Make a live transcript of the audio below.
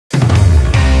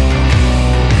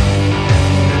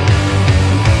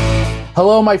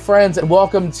Hello, my friends, and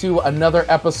welcome to another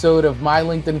episode of My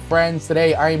LinkedIn Friends.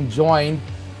 Today, I am joined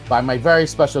by my very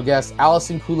special guest,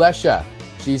 Allison Kulesza.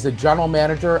 She's the general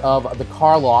manager of the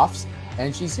Lofts,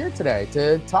 and she's here today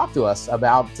to talk to us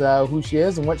about who she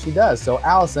is and what she does. So,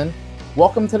 Allison,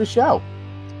 welcome to the show.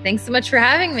 Thanks so much for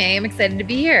having me. I'm excited to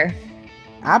be here.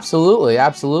 Absolutely,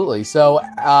 absolutely. So,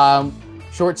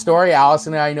 short story,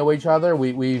 Allison and I know each other.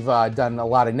 We've done a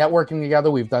lot of networking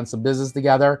together. We've done some business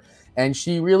together. And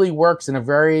she really works in a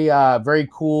very, very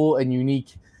cool and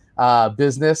unique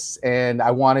business. And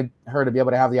I wanted her to be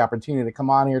able to have the opportunity to come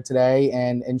on here today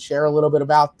and share a little bit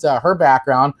about her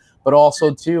background, but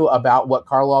also, too, about what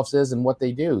Lofts is and what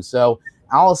they do. So,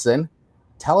 Allison,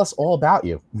 tell us all about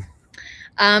you.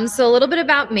 So a little bit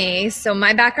about me. So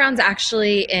my background's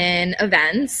actually in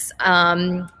events.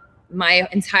 My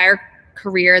entire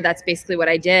career, that's basically what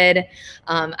I did.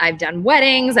 I've done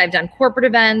weddings, I've done corporate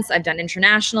events, I've done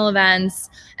international events,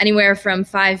 anywhere from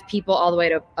 5 people all the way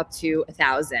to up to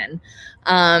 1,000.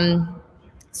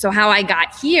 So how I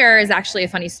got here is actually a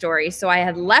funny story. So I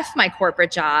had left my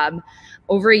corporate job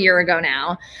over a year ago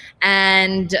now,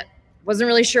 and wasn't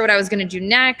really sure what I was going to do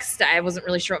next. I wasn't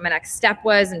really sure what my next step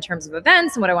was in terms of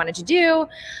events and what I wanted to do.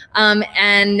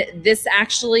 And this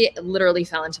actually literally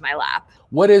fell into my lap.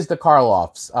 What is the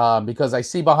Lofts? Because I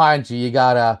see behind you, you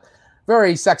got a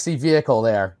very sexy vehicle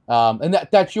there. And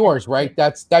that's yours, right?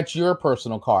 That's your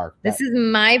personal car. This is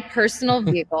my personal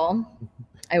vehicle.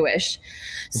 I wish.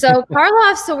 So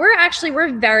Lofts, so we're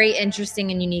a very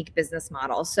interesting and unique business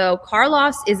model. So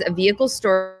Lofts is a vehicle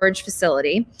storage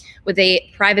facility with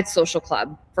a private social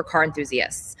club for car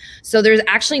enthusiasts. So there's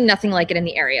actually nothing like it in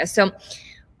the area. So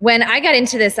when I got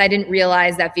into this, I didn't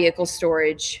realize that vehicle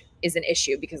storage is an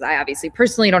issue because I obviously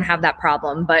personally don't have that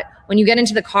problem. But when you get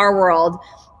into the car world,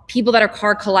 people that are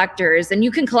car collectors, and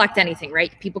you can collect anything,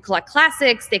 right? People collect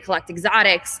classics, they collect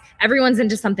exotics, everyone's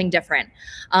into something different.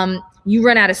 You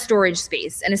run out of storage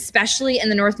space. And especially in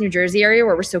the North New Jersey area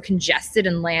where we're so congested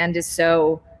and land is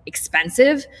so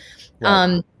expensive.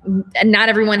 Right. And not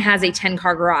everyone has a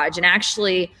 10-car garage. And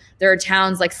actually there are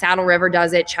towns like Saddle River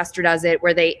does it, Chester does it,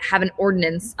 where they have an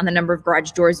ordinance on the number of garage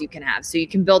doors you can have. So you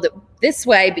can build it this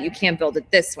way, but you can't build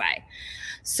it this way.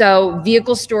 So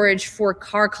vehicle storage for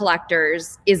car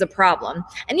collectors is a problem.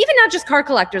 And even not just car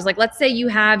collectors, like let's say you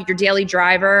have your daily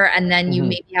driver and then you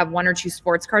maybe have 1 or 2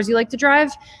 sports cars you like to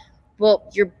drive.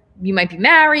 Well, you might be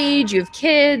married, you have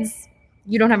kids,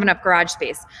 you don't have enough garage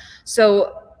space.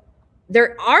 So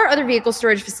there are other vehicle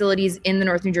storage facilities in the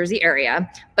North New Jersey area,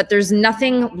 but there's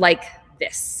nothing like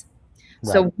this.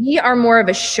 Right. So we are more of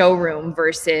a showroom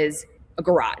versus a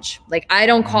garage. Like I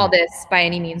don't call this by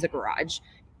any means a garage.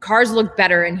 Cars look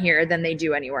better in here than they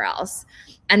do anywhere else.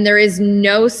 And there is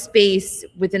no space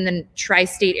within the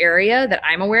tri-state area that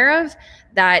I'm aware of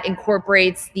that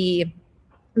incorporates the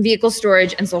vehicle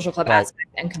storage and social club aspect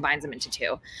and combines them into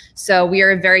 2. So we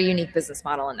are a very unique business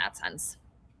model in that sense.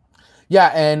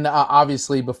 Yeah, and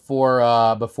obviously before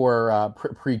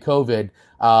pre-COVID,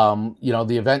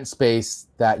 the event space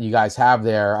that you guys have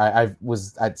there, I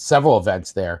was at several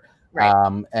events there.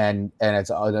 Right. And it's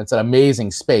an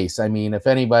amazing space. I mean, if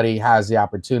anybody has the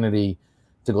opportunity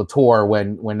to go tour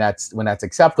when that's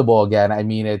acceptable again, I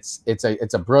mean, it's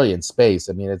a brilliant space.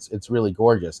 I mean, it's really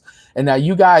gorgeous. And now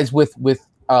you guys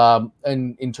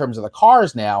in terms of the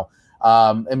cars now,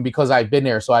 and because I've been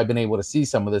there, so I've been able to see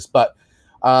some of this, but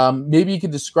maybe you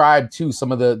could describe too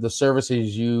some of the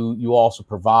services you also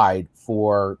provide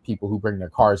for people who bring their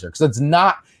cars there, because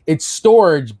it's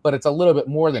storage, but it's a little bit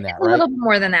more than that, right? A little bit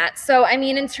more than that. So, I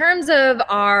mean, in terms of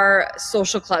our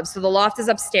social club, so the loft is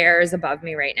upstairs above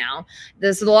me right now.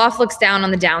 So the loft looks down on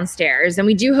the downstairs, and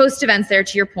we do host events there,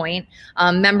 to your point.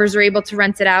 Members are able to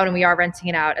rent it out, and we are renting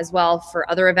it out as well for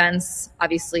other events.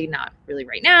 Obviously not really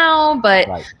right now, but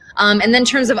right. And then in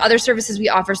terms of other services we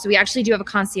offer, so we actually do have a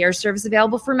concierge service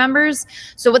available for members.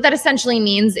 So what that essentially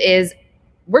means is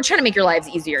we're trying to make your lives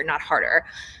easier, not harder.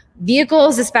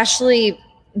 Vehicles, especially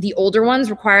the older ones,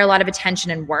 require a lot of attention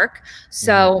and work.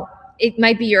 So it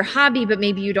might be your hobby, but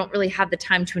maybe you don't really have the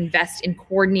time to invest in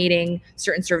coordinating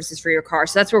certain services for your car.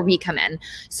 So that's where we come in.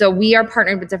 So we are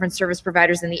partnered with different service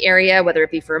providers in the area, whether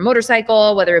it be for a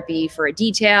motorcycle, whether it be for a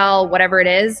detail, whatever it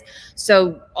is.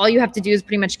 So all you have to do is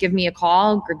pretty much give me a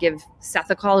call or give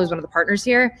Seth a call, who's one of the partners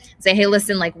here, and say, hey,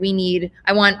 listen, like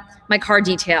I want my car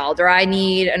detailed, or I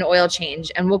need an oil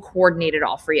change, and we'll coordinate it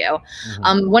all for you.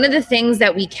 One of the things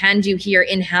that we can do here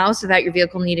in-house without your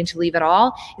vehicle needing to leave at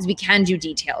all is we can do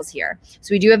details here.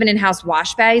 So we do have an in-house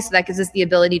wash bay, so that gives us the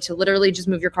ability to literally just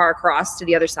move your car across to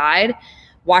the other side.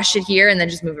 wash it here and then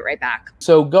just move it right back.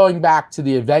 So going back to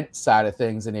the event side of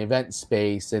things and the event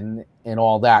space and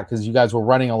all that, because you guys were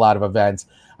running a lot of events.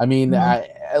 I mean,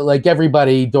 like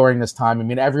everybody during this time, I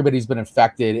mean, everybody's been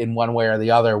affected in one way or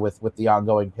the other with the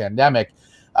ongoing pandemic.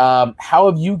 How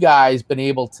have you guys been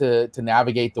able to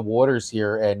navigate the waters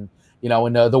here and, you know,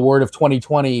 in the word of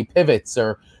 2020, pivots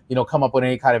or, you know, come up with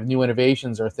any kind of new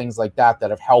innovations or things like that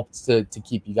have helped to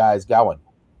keep you guys going?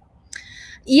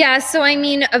 Yeah, so I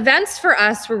mean, events for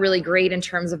us were really great in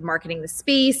terms of marketing the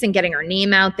space and getting our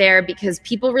name out there, because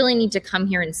people really need to come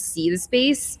here and see the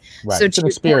space. Right. So it's an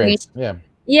experience.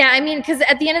 Yeah, I mean, because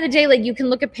at the end of the day, like, you can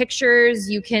look at pictures,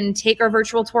 you can take our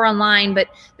virtual tour online, but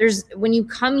when you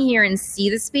come here and see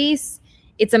the space,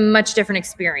 it's a much different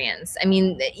experience. I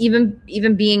mean,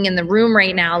 even being in the room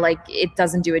right now, like, it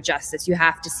doesn't do it justice. You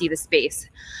have to see the space.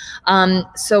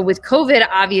 So with COVID,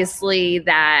 obviously,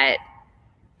 that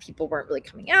people weren't really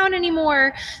coming out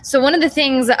anymore. So one of the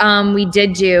things we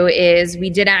did do is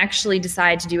we did actually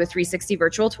decide to do a 360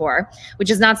 virtual tour, which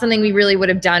is not something we really would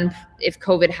have done if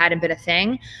COVID hadn't been a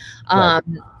thing,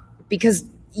 because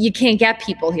you can't get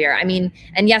people here. I mean,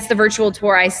 and yes, the virtual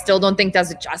tour, I still don't think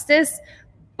does it justice,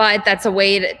 but that's a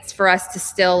way for us to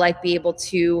still, like, be able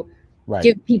to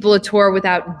give people a tour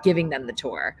without giving them the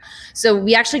tour. So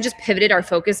we actually just pivoted our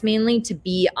focus mainly to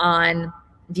be on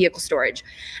vehicle storage.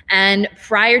 And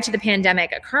prior to the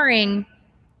pandemic occurring,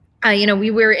 you know,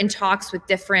 we were in talks with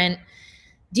different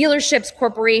dealerships,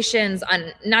 corporations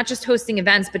on not just hosting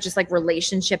events, but just like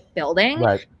relationship building.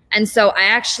 Right. And so I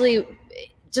actually,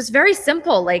 just very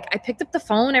simple, like, I picked up the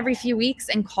phone every few weeks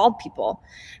and called people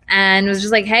and was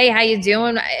just like, hey, how you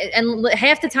doing? And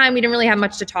half the time we didn't really have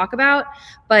much to talk about,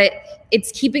 but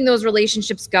it's keeping those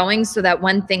relationships going so that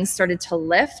when things started to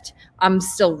lift, I'm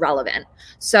still relevant.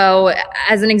 So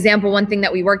as an example, one thing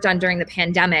that we worked on during the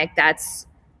pandemic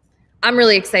I'm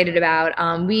really excited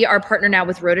about, we are partnered now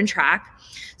with Road and Track.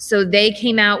 So they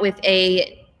came out with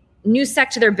a new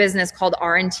sect to their business called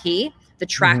R&T, the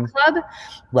Track Club.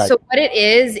 Right. So what it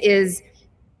is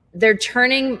they're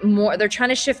trying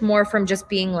to shift more from just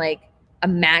being like a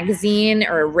magazine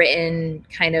or a written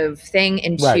kind of thing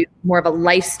into more of a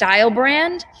lifestyle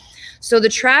brand. So the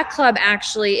Track Club,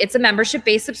 actually, it's a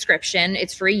membership-based subscription.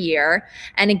 It's for a year,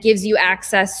 and it gives you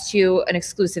access to an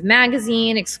exclusive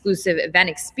magazine, exclusive event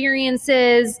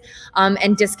experiences,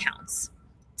 and discounts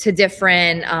to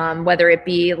different, whether it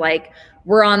be like,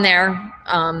 we're on there,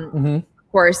 of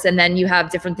course, and then you have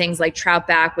different things like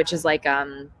Troutback, which is like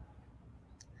a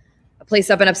place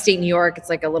up in upstate New York. It's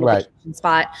like a little vacation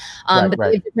spot. But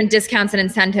they have different discounts and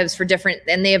incentives for different,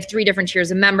 and they have 3 different tiers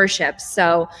of memberships.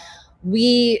 So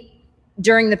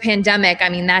during the pandemic, I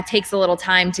mean, that takes a little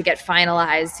time to get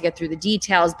finalized, to get through the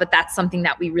details, but that's something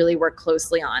that we really work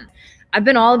closely on. I've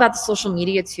been all about the social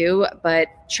media too, but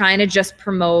trying to just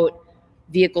promote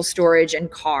vehicle storage and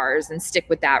cars and stick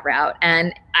with that route.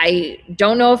 And I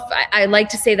don't know if I like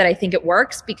to say that I think it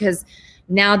works, because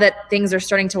now that things are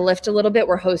starting to lift a little bit,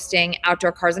 we're hosting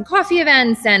outdoor cars and coffee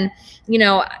events. And, you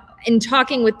know, in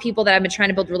talking with people that I've been trying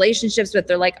to build relationships with,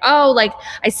 they're like, oh, like,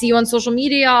 I see you on social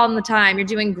media all the time. You're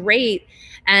doing great.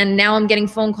 And now I'm getting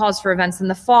phone calls for events in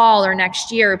the fall or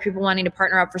next year, people wanting to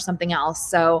partner up for something else.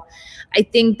 So I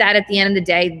think that at the end of the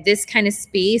day, this kind of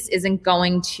space isn't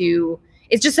going to,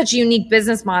 it's just such a unique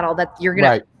business model that you're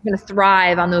going to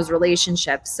thrive on those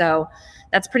relationships. So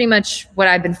that's pretty much what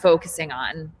I've been focusing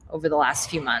on over the last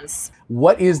few months.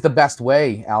 What is the best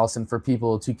way, Allison, for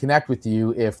people to connect with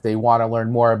you if they want to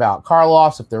learn more about car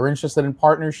lofts, if they're interested in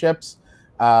partnerships,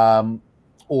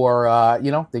 or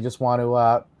you know, they just want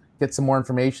to get some more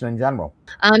information in general?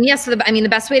 So the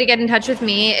best way to get in touch with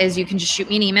me is you can just shoot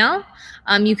me an email.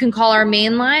 You can call our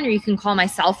main line, or you can call my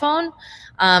cell phone.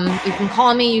 You can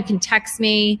call me, you can text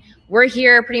me. We're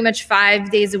here pretty much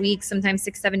 5 days a week, sometimes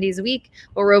 6-7 days a week,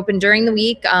 but we're open during the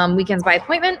week, weekends by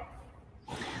appointment.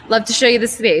 Love to show you the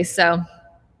space. So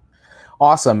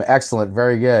awesome. Excellent.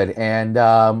 Very good.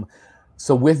 And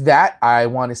so with that, I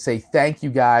want to say thank you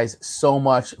guys so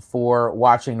much for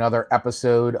watching another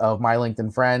episode of My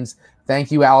LinkedIn Friends.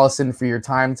 Thank you, Allison, for your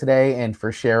time today and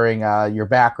for sharing your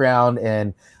background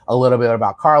and a little bit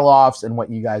about car lofts and what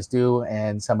you guys do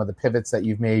and some of the pivots that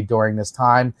you've made during this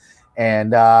time.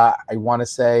 And I want to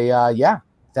say,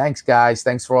 thanks, guys.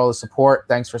 Thanks for all the support.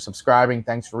 Thanks for subscribing.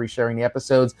 Thanks for resharing the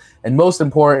episodes. And most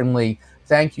importantly,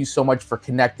 thank you so much for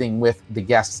connecting with the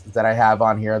guests that I have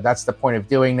on here. That's the point of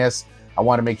doing this. I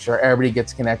want to make sure everybody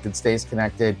gets connected, stays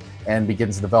connected, and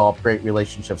begins to develop great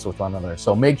relationships with one another.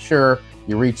 So make sure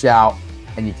you reach out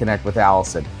and you connect with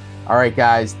Allison. All right,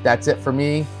 guys, that's it for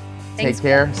me. Take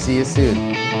care. See you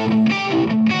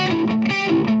soon.